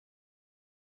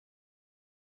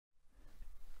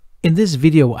In this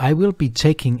video, I will be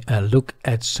taking a look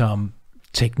at some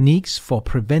techniques for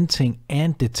preventing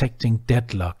and detecting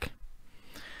deadlock.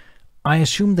 I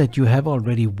assume that you have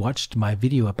already watched my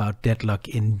video about deadlock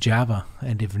in Java,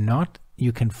 and if not,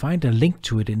 you can find a link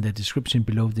to it in the description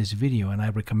below this video, and I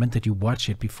recommend that you watch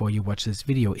it before you watch this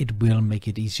video. It will make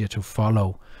it easier to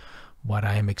follow what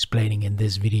I am explaining in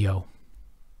this video.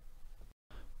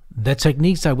 The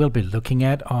techniques I will be looking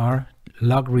at are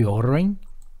log reordering,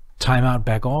 timeout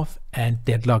backoff, and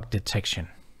deadlock detection.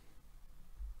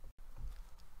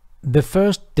 The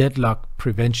first deadlock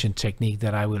prevention technique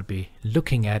that I will be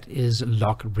looking at is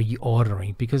log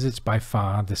reordering, because it's by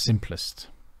far the simplest.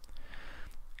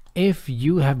 If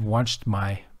you have watched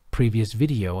my previous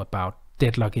video about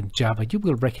deadlock in Java, you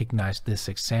will recognize this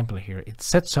example here. It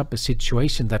sets up a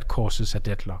situation that causes a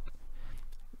deadlock.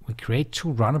 We create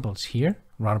two runnables here,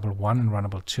 runnable 1 and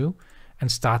runnable 2,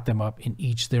 and start them up in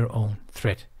each their own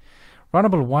thread.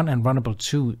 Runnable 1 and runnable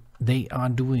 2, they are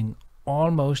doing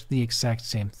almost the exact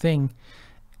same thing,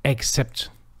 except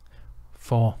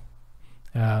for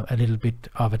a little bit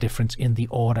of a difference in the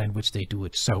order in which they do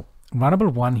it. So runnable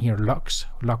 1 here logs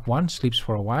log 1, sleeps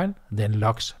for a while, then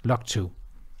logs log 2.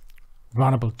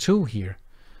 Runnable 2 here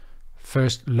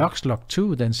first logs log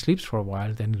 2, then sleeps for a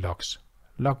while, then logs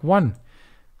log 1.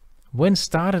 When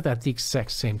started at the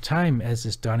exact same time as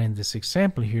is done in this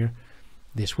example here,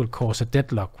 this will cause a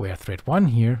deadlock where thread 1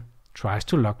 here tries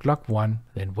to log log 1,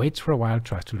 then waits for a while,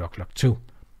 tries to log log 2.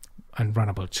 And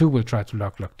runnable 2 will try to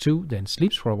log log 2, then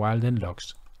sleeps for a while, then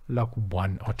logs log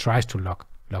 1, or tries to log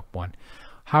log 1.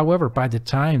 However, by the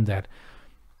time that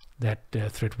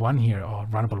thread 1 here, or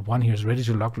runnable 1 here, is ready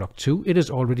to log log 2, it is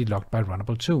already logged by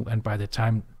runnable 2. And by the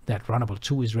time that runnable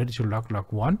 2 is ready to log log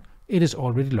 1, it is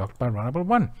already logged by runnable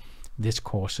 1. This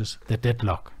causes the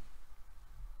deadlock.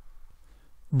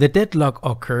 The deadlock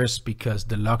occurs because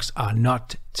the logs are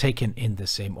not taken in the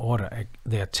same order.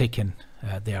 They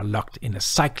are logged in a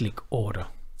cyclic order.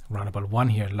 Runnable 1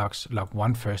 here logs log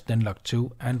 1 first, then log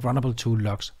 2, and runnable 2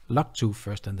 logs log 2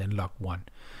 first and then log 1.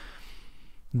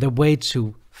 The way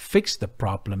to fix the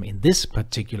problem in this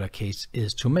particular case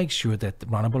is to make sure that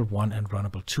runnable 1 and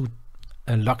runnable 2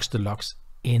 logs the logs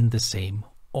in the same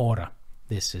order.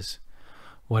 This is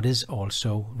what is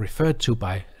also referred to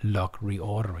by log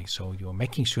reordering. So you're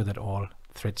making sure that all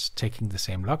threads taking the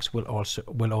same logs will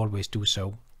always do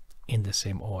so in the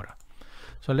same order.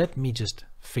 So let me just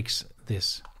fix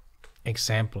this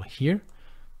example here.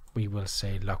 We will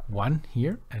say log 1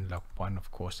 here, and log 1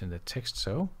 of course in the text,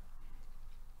 so.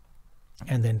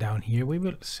 And then down here we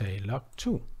will say log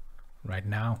 2 right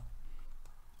now.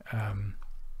 And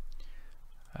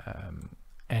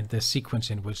the sequence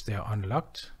in which they are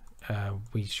unlocked,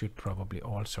 we should probably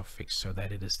also fix so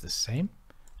that it is the same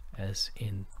as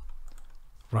in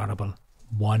runnable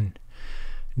 1.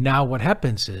 Now what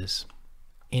happens is,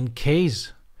 in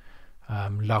case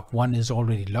log 1 is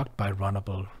already logged by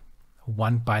runnable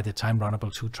 1 by the time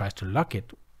runnable 2 tries to log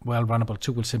it, well, runnable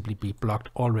 2 will simply be blocked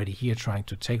already here trying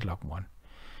to take log 1.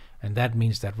 And that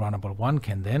means that runnable 1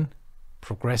 can then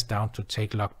progress down to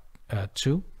take log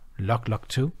 2, log log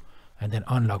 2, and then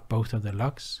unlock both of the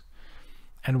logs.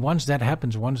 And once that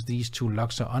happens, once these two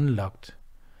logs are unlocked,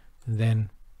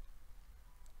 then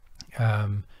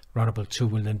runnable 2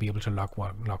 will then be able to log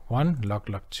 1, log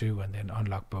log 2, and then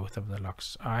unlock both of the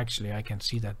logs. Actually, I can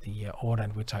see that the order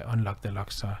in which I unlock the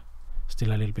logs are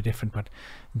still a little bit different, but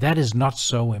that is not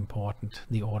so important,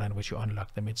 the order in which you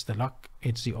unlock them. It's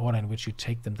the order in which you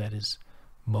take them that is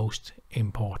most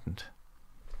important.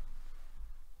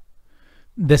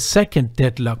 The second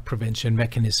deadlock prevention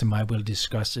mechanism I will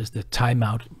discuss is the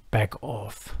timeout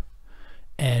backoff.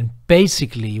 And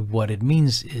basically what it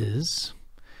means is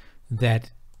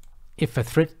that if a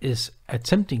thread is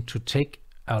attempting to take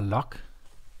a lock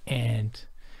and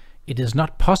it is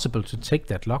not possible to take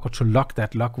that lock or to lock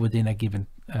that lock within a given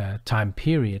time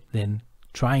period, then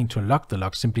trying to lock the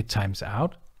lock simply times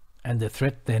out, and the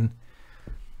thread then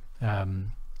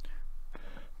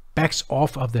backs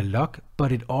off of the lock,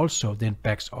 but it also then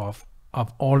backs off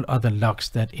of all other locks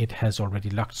that it has already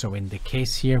locked. So in the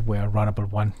case here where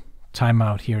runnable 1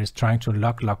 timeout here is trying to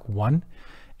lock log 1,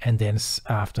 and then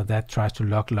after that tries to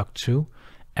lock log 2,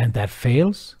 and that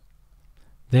fails,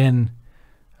 then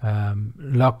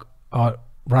runnable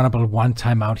 1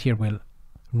 timeout here will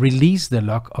release the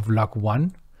lock of log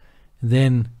 1,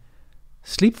 then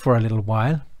sleep for a little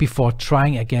while before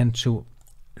trying again to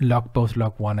lock both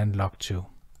log 1 and log 2.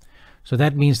 So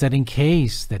that means that in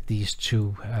case that these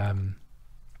two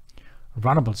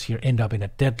runnables here end up in a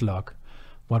deadlock,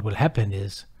 what will happen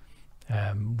is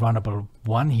runnable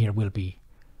 1 here will be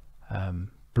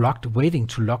blocked waiting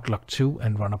to lock 2,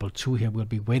 and runnable 2 here will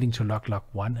be waiting to lock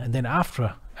 1, and then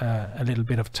after a little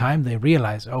bit of time they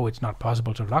realize, oh, it's not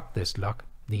possible to lock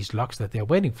these locks that they're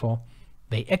waiting for.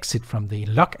 They exit from the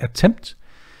lock attempt,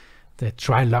 the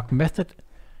try lock method,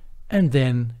 and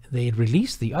then they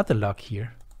release the other lock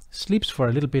here, sleeps for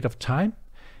a little bit of time,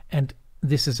 and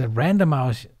this is a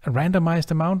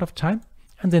randomized amount of time,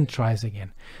 and then tries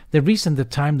again. The reason the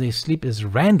time they sleep is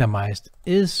randomized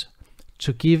is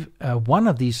to give one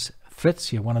of these threads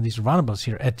here, one of these runnables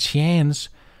here, a chance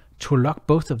to lock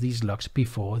both of these locks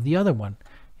before the other one.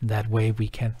 In that way we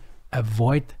can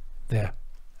avoid the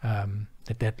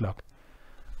deadlock.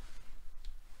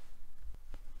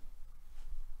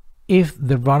 If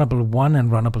the runnable 1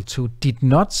 and runnable 2 did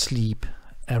not sleep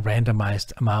a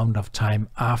randomized amount of time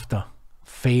after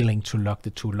failing to lock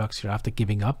the 2 locks here, after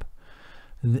giving up,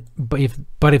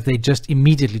 but if they just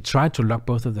immediately tried to lock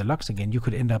both of the locks again, you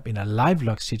could end up in a live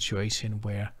lock situation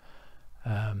where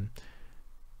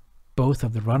both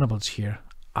of the runnables here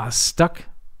are stuck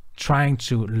trying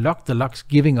to lock the locks,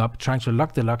 giving up, trying to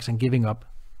lock the locks and giving up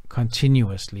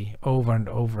continuously over and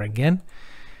over again,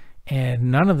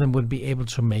 and none of them would be able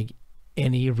to make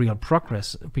any real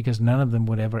progress because none of them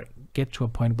would ever get to a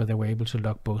point where they were able to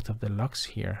lock both of the locks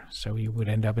here. So you would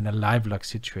end up in a live lock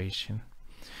situation.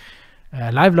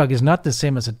 Live lock is not the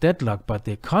same as a deadlock, but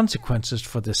the consequences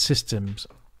for the systems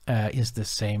is the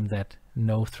same, that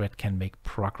no thread can make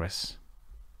progress.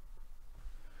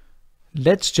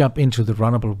 Let's jump into the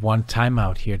runnable 1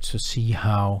 timeout here to see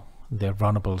how the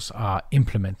runnables are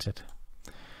implemented.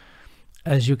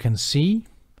 As you can see,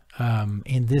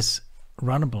 in this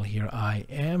runnable here, I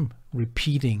am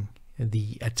repeating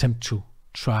the attempt to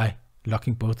try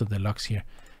locking both of the locks here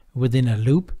within a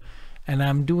loop, and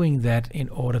I'm doing that in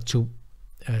order to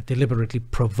deliberately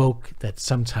provoke that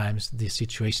sometimes the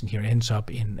situation here ends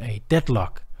up in a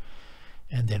deadlock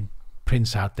and then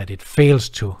prints out that it fails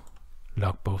to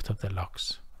lock both of the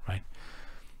locks, right?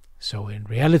 So in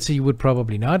reality you would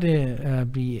probably not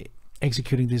be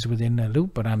executing this within a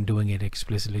loop, but I'm doing it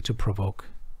explicitly to provoke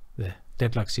the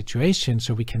deadlock situation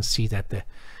so we can see that the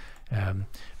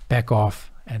back off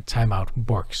and timeout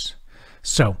works.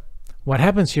 So what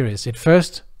happens here is, it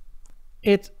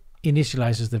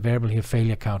initializes the variable here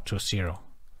failure count to 0.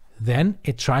 Then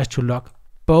it tries to lock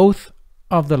both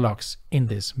of the locks in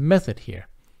this method here.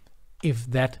 If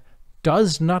that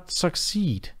does not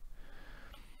succeed,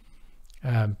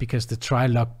 because the try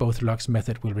lock both locks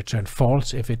method will return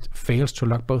false if it fails to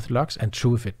lock both locks, and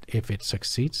true if it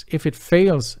succeeds. If it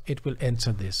fails, it will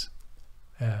enter this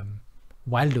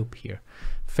while loop here.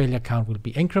 Failure count will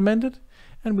be incremented,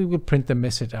 and we will print the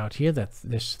message out here that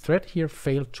this thread here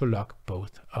failed to lock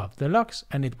both of the locks,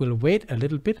 and it will wait a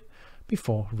little bit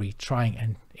before retrying,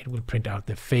 and it will print out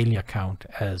the failure count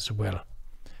as well.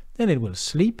 Then it will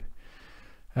sleep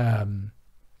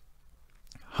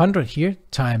 100 here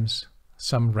times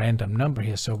some random number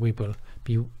here, so we will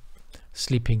be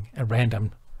sleeping a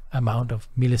random amount of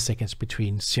milliseconds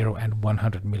between 0 and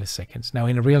 100 milliseconds. Now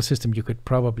in a real system you could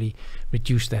probably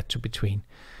reduce that to between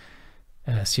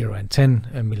 0 and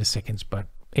 10 milliseconds, but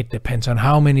it depends on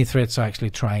how many threads are actually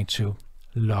trying to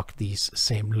lock these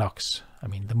same locks. I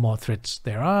mean, the more threads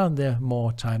there are, the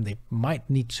more time they might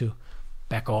need to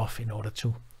back off in order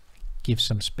to give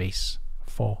some space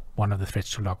for one of the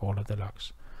threads to lock all of the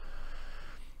locks.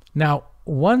 Now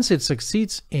once it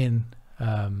succeeds in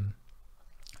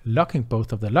locking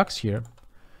both of the locks here,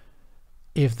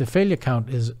 if the failure count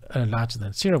is larger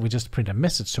than 0, we just print a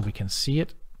message so we can see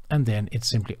it, and then it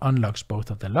simply unlocks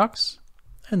both of the locks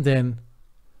and then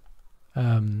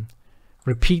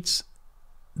repeats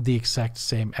the exact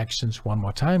same actions one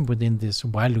more time within this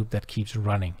while loop that keeps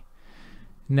running.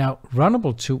 Now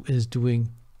runnable 2 is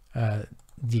doing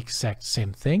the exact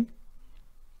same thing,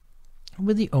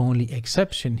 with the only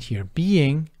exception here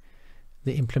being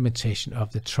the implementation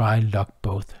of the try lock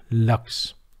both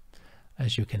locks.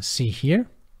 As you can see here,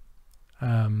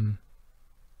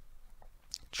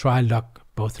 try lock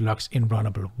both locks in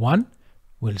runnable 1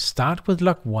 will start with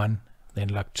lock 1, then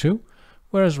lock 2,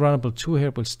 whereas runnable 2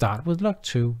 here will start with lock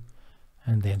 2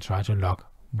 and then try to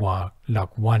lock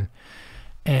 1.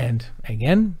 And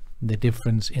again, the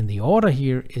difference in the order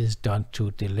here is done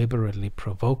to deliberately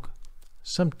provoke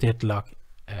some deadlock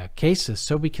cases,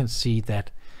 so we can see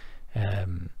that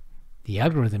the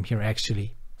algorithm here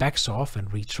actually backs off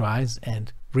and retries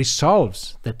and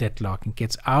resolves the deadlock and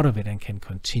gets out of it and can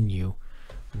continue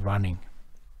running.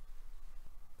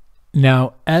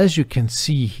 Now as you can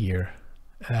see here,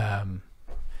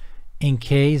 in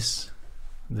case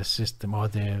the system or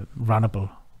the runnable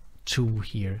 2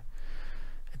 here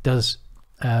does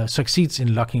succeeds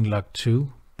in locking lock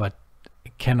 2 but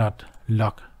cannot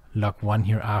lock lock 1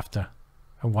 here after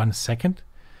 1 second,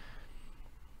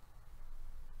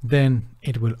 then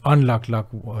it will unlock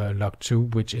lock 2,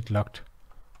 which it locked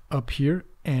up here,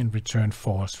 and return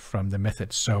false from the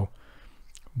method. So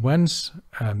once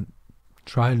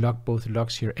try lock both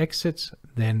locks here exits,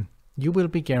 then you will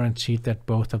be guaranteed that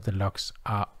both of the locks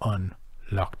are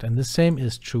unlocked. And the same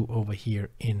is true over here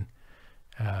in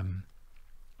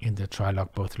the try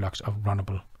lock both locks of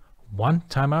runnable 1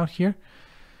 timeout here.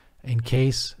 In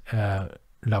case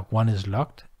lock 1 is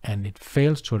locked and it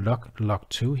fails to lock lock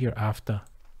 2 here after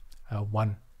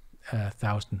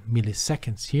 1000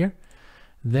 milliseconds here,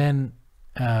 then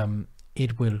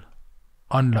it will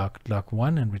unlock lock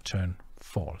 1 and return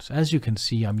false. As you can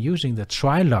see, I'm using the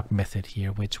try lock method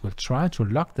here, which will try to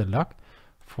lock the lock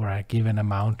for a given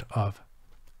amount of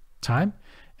time,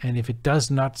 and if it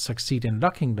does not succeed in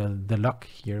locking the lock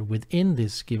here within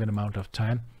this given amount of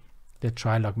time, the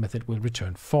try lock method will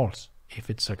return false. If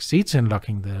it succeeds in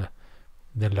locking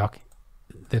the lock,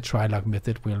 the try lock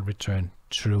method will return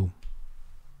true.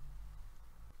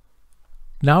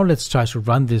 Now let's try to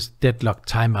run this deadlock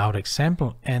timeout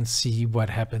example and see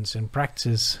what happens in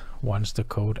practice once the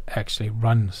code actually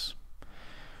runs.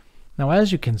 Now,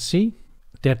 as you can see,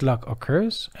 deadlock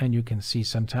occurs, and you can see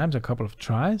sometimes a couple of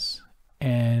tries,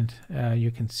 and you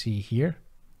can see here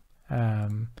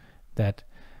that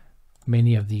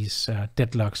many of these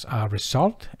deadlocks are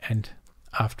resolved, and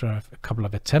after a couple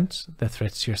of attempts, the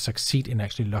threads here succeed in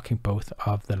actually locking both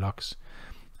of the locks.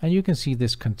 And you can see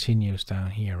this continues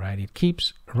down here, right? It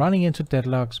keeps running into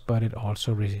deadlocks, but it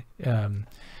also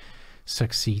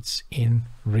succeeds in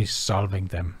resolving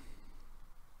them.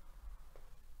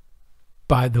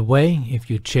 By the way, if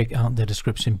you check out the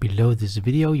description below this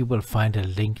video, you will find a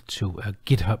link to a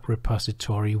GitHub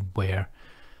repository where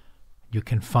you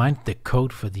can find the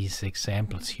code for these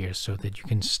examples here so that you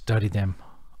can study them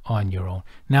on your own.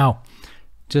 Now,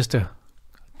 just a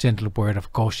gentle word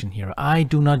of caution here. I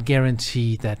do not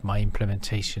guarantee that my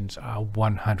implementations are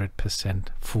 100%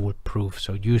 foolproof,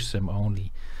 so use them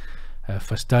only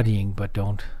for studying, but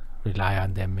don't rely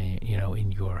on them,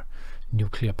 in your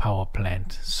nuclear power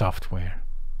plant software.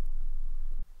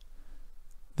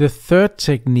 The third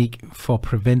technique for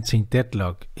preventing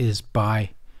deadlock is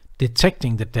by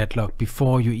detecting the deadlock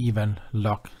before you even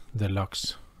lock the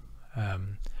locks.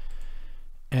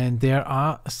 And there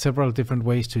are several different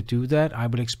ways to do that. I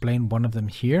will explain one of them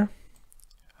here.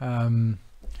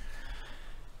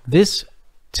 This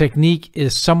technique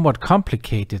is somewhat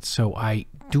complicated, so I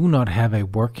do not have a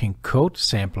working code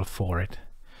sample for it.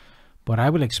 But I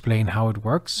will explain how it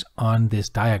works on this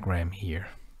diagram here.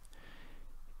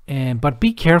 But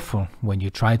be careful when you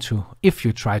try to, if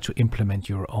you try to implement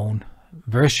your own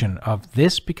version of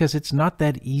this, because it's not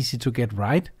that easy to get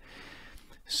right.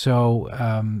 So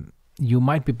you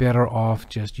might be better off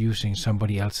just using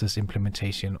somebody else's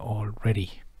implementation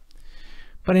already.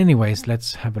 But anyways,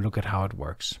 let's have a look at how it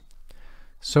works.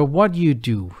 So what you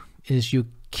do is you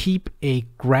keep a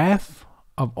graph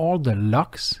of all the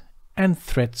locks and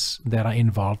threads that are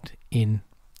involved in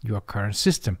your current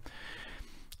system.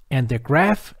 And the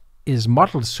graph is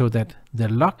modeled so that the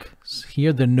locks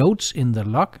here, the nodes in the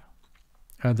lock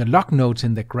nodes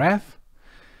in the graph,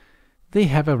 they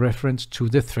have a reference to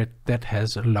the thread that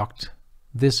has locked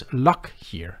this lock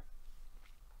here.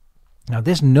 Now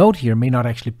this node here may not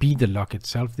actually be the lock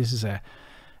itself. This is a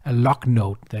lock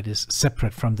node that is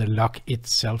separate from the lock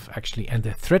itself actually. And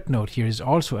the thread node here is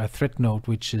also a thread node,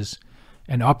 which is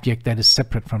an object that is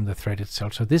separate from the thread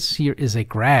itself. So this here is a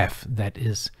graph that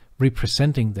is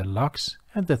representing the locks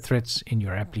and the threads in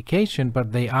your application,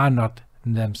 but they are not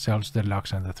themselves the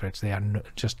locks and the threads. They are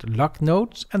just lock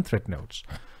nodes and thread nodes.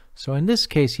 So in this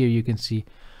case here, you can see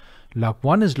lock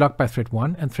 1 is locked by thread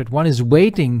 1, and thread 1 is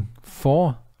waiting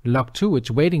for lock 2. It's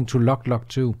waiting to lock lock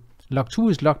 2. Lock 2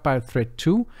 is locked by thread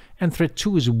 2, and thread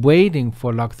 2 is waiting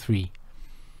for lock 3.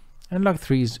 And lock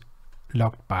 3 is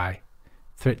locked by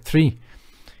thread 3.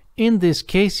 In this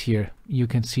case here, you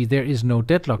can see there is no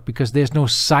deadlock because there's no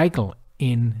cycle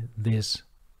in this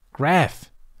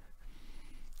graph.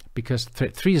 Because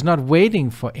thread 3 is not waiting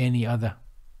for any other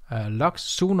locks.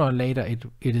 Sooner or later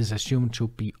it is assumed to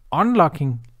be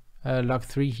unlocking lock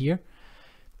 3 here,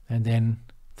 and then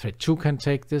thread 2 can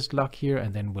take this lock here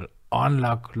and then will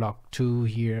unlock lock 2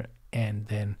 here, and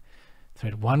then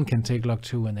thread 1 can take lock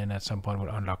 2 and then at some point will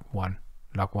unlock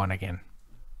lock 1 again.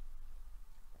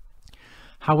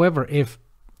 However, if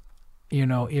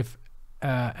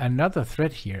another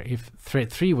thread here, if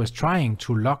thread 3 was trying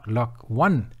to lock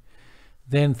 1,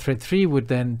 then thread 3 would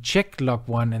then check lock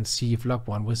 1 and see if lock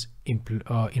 1 was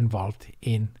involved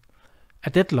in a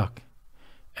deadlock.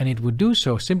 And it would do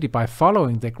so simply by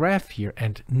following the graph here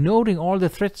and noting all the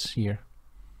threads here,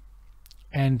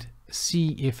 and see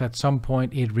if at some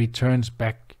point it returns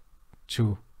back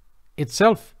to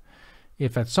itself.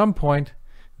 If at some point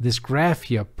this graph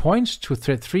here points to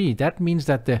thread 3, that means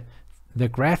that the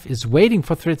graph is waiting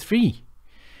for thread 3.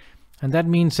 And that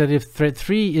means that if thread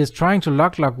 3 is trying to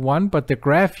lock 1, but the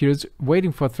graph here is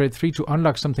waiting for thread 3 to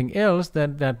unlock something else,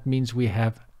 then that means we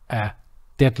have a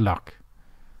deadlock.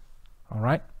 All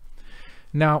right.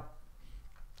 Now,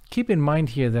 keep in mind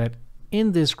here that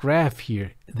in this graph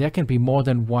here, there can be more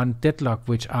than one deadlock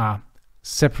which are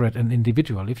separate and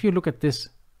individual. If you look at this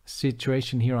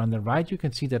situation here on the right, you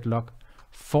can see that lock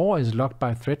 4 is locked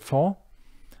by thread 4,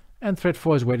 and thread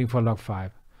 4 is waiting for lock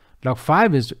 5. Lock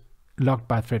 5 is locked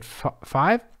by thread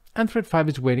 5, and thread 5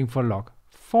 is waiting for lock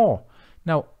 4.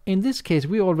 Now, in this case,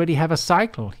 we already have a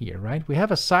cycle here, right? We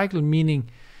have a cycle, meaning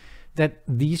that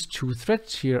these two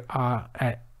threads here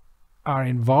are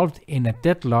involved in a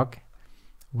deadlock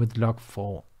with lock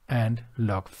 4 and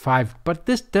lock 5. But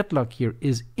this deadlock here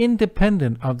is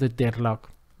independent of the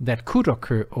deadlock that could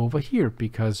occur over here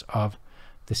because of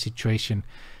the situation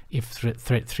if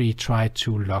thread 3 tried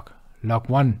to lock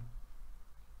 1.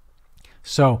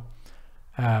 So,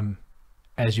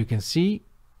 as you can see,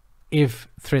 if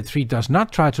thread 3 does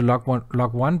not try to lock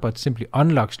 1, but simply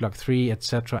unlocks lock 3,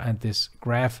 etc., and this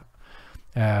graph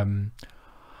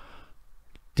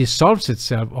dissolves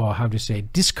itself, or how to say,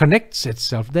 disconnects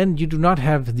itself, then you do not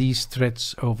have these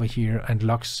threads over here and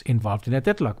locks involved in a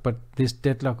deadlock. But this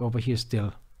deadlock over here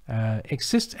still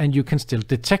exists, and you can still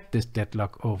detect this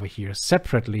deadlock over here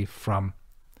separately from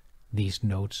these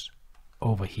nodes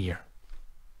over here.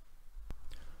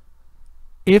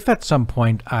 If at some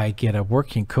point I get a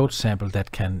working code sample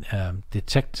that can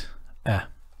detect a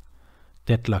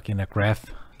deadlock in a graph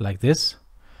like this,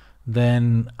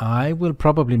 then I will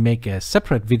probably make a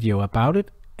separate video about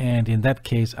it, and in that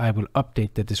case I will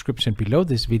update the description below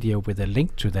this video with a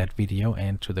link to that video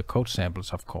and to the code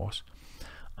samples, of course.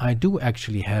 I do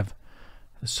actually have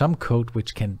some code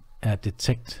which can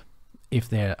detect if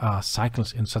there are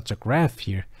cycles in such a graph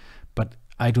here, but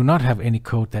I do not have any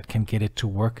code that can get it to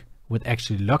work with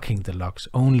actually locking the locks,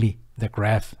 only the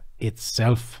graph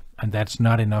itself, and that's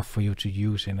not enough for you to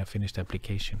use in a finished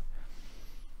application.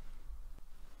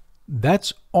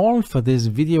 That's all for this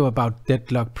video about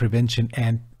deadlock prevention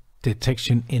and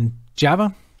detection in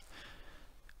Java.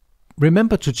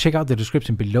 Remember to check out the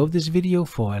description below this video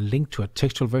for a link to a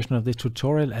textual version of this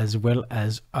tutorial, as well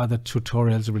as other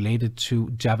tutorials related to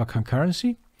Java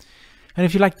concurrency. And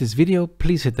if you like this video,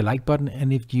 please hit the like button,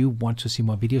 and if you want to see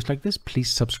more videos like this,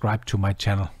 please subscribe to my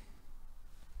channel.